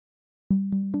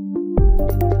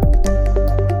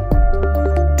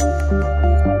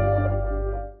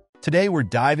Today we're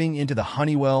diving into the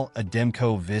Honeywell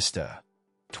Ademco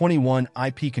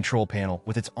VISTA-21IP control panel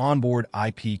with its onboard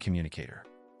IP communicator.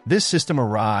 This system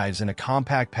arrives in a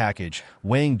compact package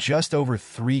weighing just over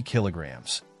 3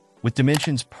 kilograms, with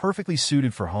dimensions perfectly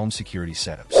suited for home security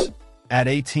setups. At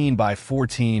 18 by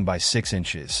 14 by 6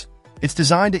 inches, it's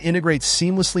designed to integrate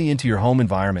seamlessly into your home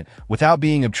environment without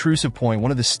being obtrusive.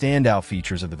 One of the standout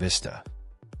features of the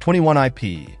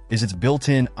VISTA-21IP is its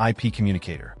built-in IP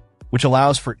communicator, which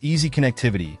allows for easy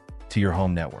connectivity to your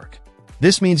home network.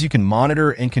 This means you can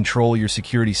monitor and control your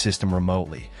security system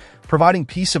remotely, providing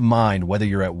peace of mind whether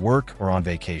you're at work or on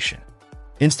vacation.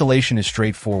 Installation is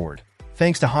straightforward,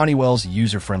 thanks to Honeywell's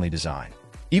user-friendly design.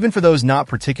 Even for those not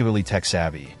particularly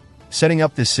tech-savvy, setting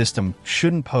up this system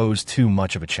shouldn't pose too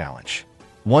much of a challenge.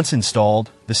 Once installed,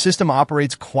 the system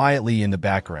operates quietly in the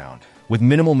background, with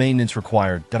minimal maintenance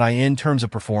required. In terms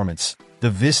of performance, the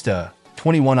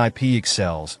VISTA-21IP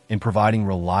excels in providing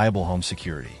reliable home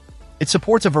security. It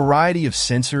supports a variety of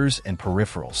sensors and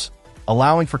peripherals,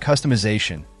 allowing for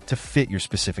customization to fit your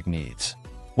specific needs.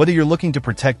 Whether you're looking to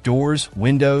protect doors,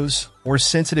 windows, or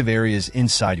sensitive areas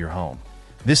inside your home,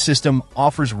 this system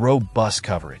offers robust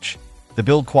coverage. The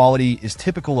build quality is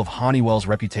typical of Honeywell's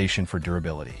reputation for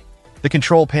durability. The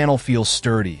control panel feels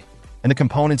sturdy, and the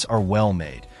components are well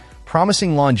made,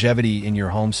 promising longevity in your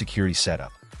home security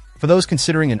setup. For those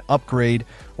considering an upgrade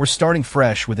or starting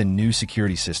fresh with a new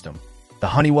security system, the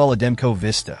Honeywell Ademco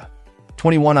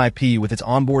VISTA-21IP with its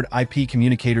onboard IP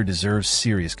communicator deserves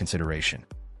serious consideration.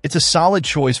 It's a solid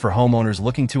choice for homeowners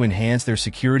looking to enhance their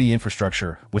security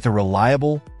infrastructure with a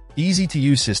reliable,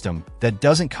 easy-to-use system that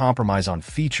doesn't compromise on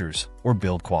features or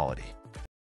build quality.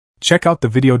 Check out the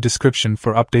video description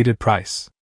for updated price.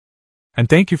 And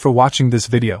thank you for watching this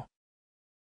video.